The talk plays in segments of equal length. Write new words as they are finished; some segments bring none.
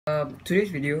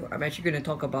Today's video, I'm actually going to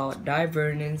talk about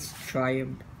Vernon's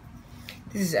Triumph.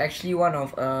 This is actually one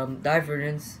of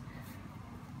Vernon's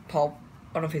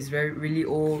one of his really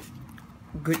old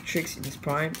good tricks in his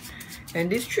prime.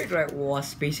 And this trick, right,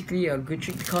 was basically a good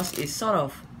trick because it sort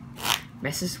of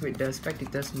messes with the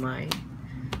spectator's mind,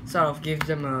 sort of gives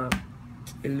them a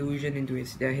illusion into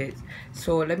their heads.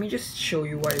 So let me just show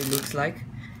you what it looks like.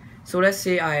 So let's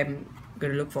say I'm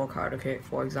gonna look for a card. Okay,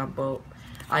 for example,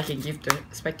 I can give the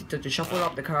spectator to shuffle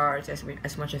up the cards as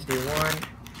much as they want,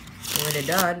 and when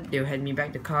they're done, they'll hand me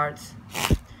back the cards,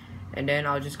 and then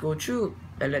I'll just go through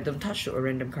and let them touch a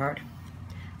random card.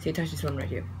 Say touch this one right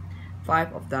here.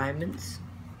 5 of diamonds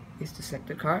is the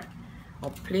selected card.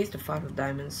 I'll place the 5 of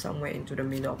diamonds somewhere into the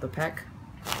middle of the pack,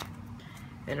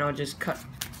 and I'll just cut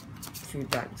a few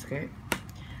times. Okay,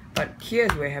 but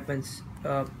here's where it happens.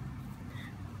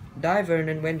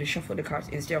 Vernon, when they shuffle the cards,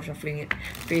 instead of shuffling it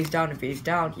face down and face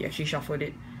down, he actually shuffled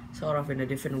it sort of in a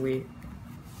different way,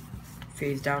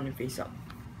 face down and face up.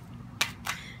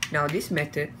 Now this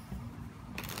method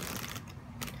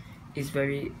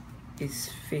is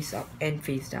face up and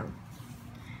face down.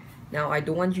 Now I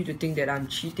don't want you to think that I'm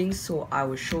cheating, so I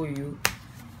will show you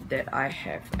that I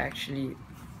have actually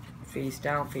face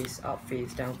down, face up,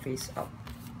 face down, face up,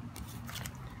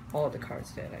 all the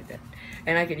cards there like that.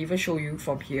 And I can even show you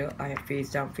from here, I have face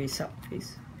down, face up,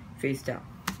 face down,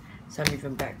 some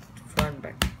even back, front,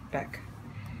 back.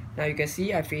 Now you can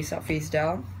see I face up, face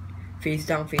down, face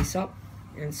up,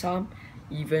 and some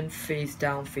even face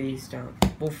down,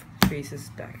 both faces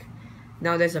back.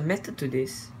 Now there's a method to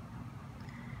this.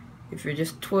 If you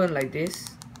just twirl like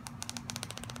this,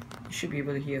 you should be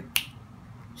able to hear.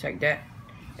 Check that.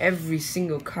 Every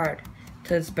single card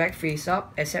turns back face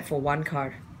up except for one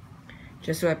card.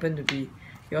 Just so happen to be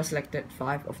your selected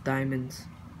 5 of diamonds.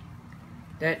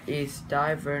 That is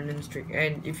Vernon's trick,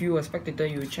 and if you were a spectator,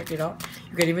 you would check it out.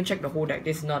 You can even check the whole deck.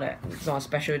 This is not a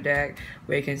special deck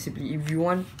where you can simply,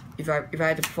 if I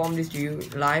had to perform this to you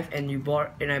live and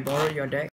I borrowed your deck,